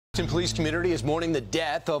The police community is mourning the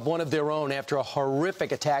death of one of their own after a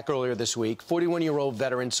horrific attack earlier this week. 41-year-old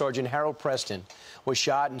veteran Sergeant Harold Preston was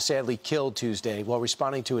shot and sadly killed Tuesday while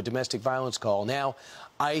responding to a domestic violence call. Now,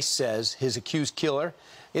 ICE says his accused killer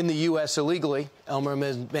in the U.S. illegally, Elmer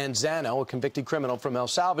Manzano, a convicted criminal from El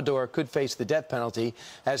Salvador, could face the death penalty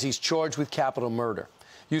as he's charged with capital murder.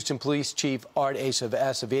 Houston Police Chief Art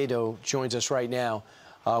Acevedo joins us right now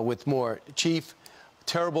with more. Chief,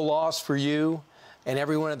 terrible loss for you and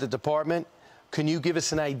everyone at the department. Can you give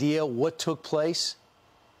us an idea what took place?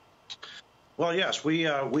 Well, yes, we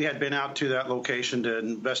had been out to that location to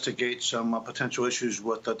investigate some potential issues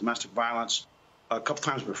with domestic violence a couple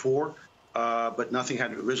times before, but nothing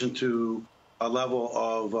had risen to a level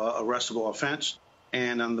of arrestable offense.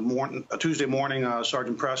 And on the Tuesday morning,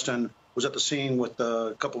 Sergeant Preston was at the scene with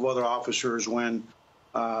a couple of other officers when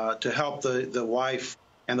to help the wife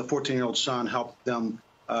and the 14-year-old son, help them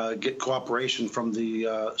get cooperation from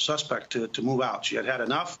the suspect to move out. She had had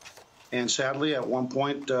enough, and sadly, at one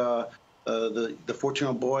point, the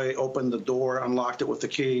 14-year-old boy opened the door, unlocked it with the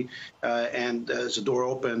key, and as the door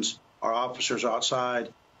opens, our officer's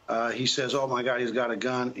outside. He says, "Oh my God, he's got a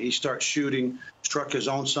gun." He starts shooting, struck his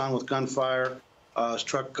own son with gunfire,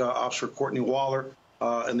 struck Officer Courtney Waller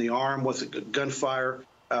in the arm with gunfire,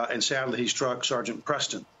 and sadly, he struck Sergeant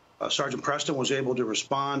Preston. Sergeant Preston was able to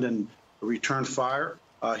respond and return fire.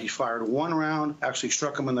 He fired one round, actually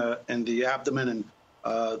struck him in the abdomen,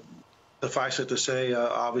 and suffice it to say,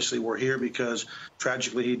 obviously we're here because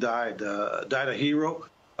tragically he died a hero.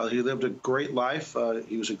 He lived a great life.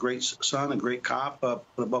 He was a great son, a great cop, but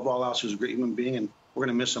above all else, he was a great human being, and we're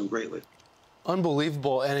going to miss him greatly.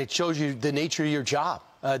 Unbelievable, and it shows you the nature of your job.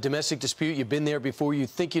 Domestic dispute, you've been there before, you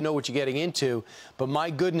think you know what you're getting into, but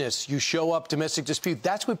my goodness, you show up, domestic dispute.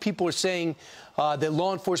 That's what people are saying that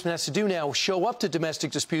law enforcement has to do now, show up to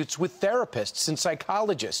domestic disputes with therapists and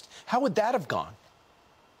psychologists. How would that have gone?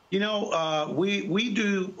 You know, we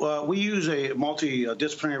use a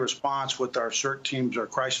multidisciplinary response with our CERT teams, our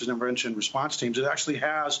crisis intervention response teams. It actually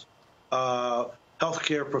has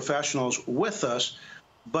healthcare professionals with us,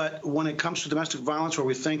 but when it comes to domestic violence, where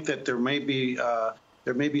we think that there may be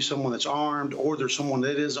someone that's armed or there's someone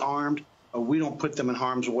that is armed, we don't put them in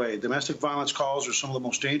harm's way. Domestic violence calls are some of the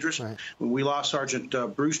most dangerous. Right. When we lost Sergeant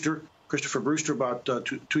Christopher Brewster, about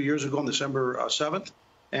two years ago on December 7th,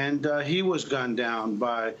 and he was gunned down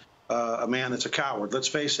by a man that's a coward. Let's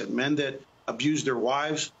face it, men that abuse their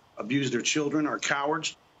wives, abuse their children are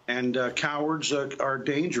cowards, and cowards are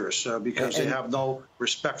dangerous because they have no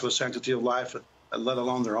respect for the sanctity of life, let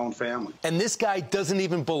alone their own family. And this guy doesn't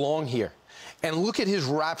even belong here. And look at his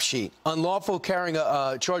rap sheet. Unlawful carrying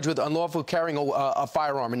charged with unlawful carrying a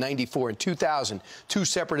firearm in '94. In 2000, 2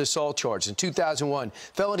 separate assault charges. In 2001,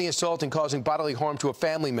 felony assault and causing bodily harm to a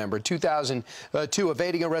family member. In 2002,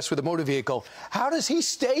 evading arrest with a motor vehicle. How does he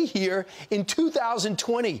stay here in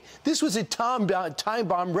 2020? This was a time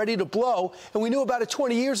bomb ready to blow, and we knew about it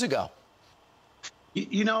 20 years ago.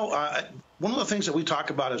 You know, one of the things that we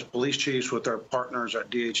talk about as police chiefs with our partners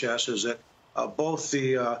at DHS is that both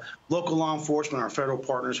the local law enforcement, our federal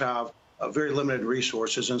partners, have very limited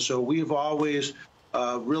resources. And so we've always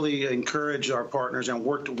really encouraged our partners and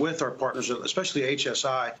worked with our partners, especially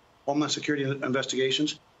HSI, Homeland Security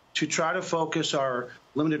Investigations, to try to focus our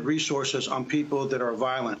limited resources on people that are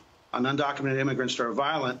violent, on undocumented immigrants that are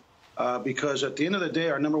violent, because at the end of the day,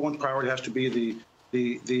 our #1 priority has to be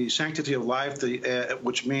the sanctity of life,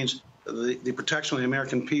 which means the protection of the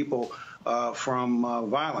American people from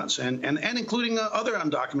violence, and including other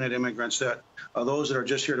undocumented immigrants, that those that are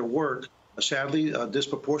just here to work. Sadly,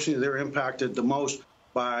 disproportionately, they're impacted the most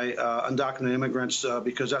by undocumented immigrants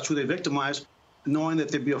because that's who they victimize, knowing that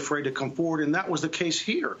they'd be afraid to come forward. And that was the case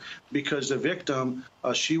here because the victim,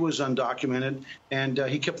 she was undocumented, and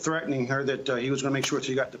he kept threatening her that he was going to make sure that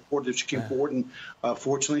she got deported if she came forward. And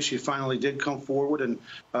fortunately, she finally did come forward, and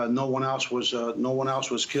no one else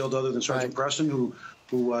was killed other than Sergeant Preston, who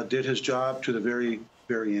did his job to the very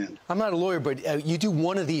end. I'm not a lawyer, but you do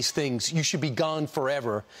one of these things, you should be gone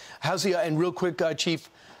forever. And real quick, Chief,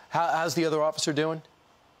 how's the other officer doing?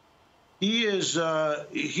 He is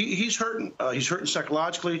he's hurting. He's hurting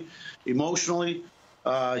psychologically, emotionally.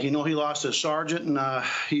 He lost his sergeant, and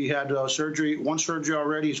he had one surgery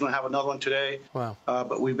already. He's going to have another one today. Wow.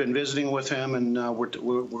 But we've been visiting with him, and we're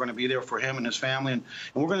going to be there for him and his family, and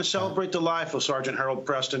we're going to celebrate the life of Sergeant Harold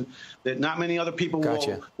Preston. That not many other people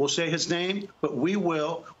will say his name, but we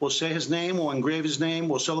will. We'll say his name. We'll engrave his name.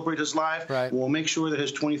 We'll celebrate his life. Right. We'll make sure that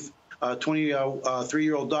his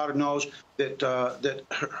 23-year-old daughter knows that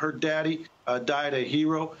her daddy died a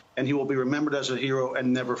hero, and he will be remembered as a hero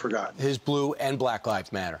and never forgotten. His blue and black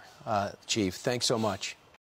lives matter. Chief, thanks so much.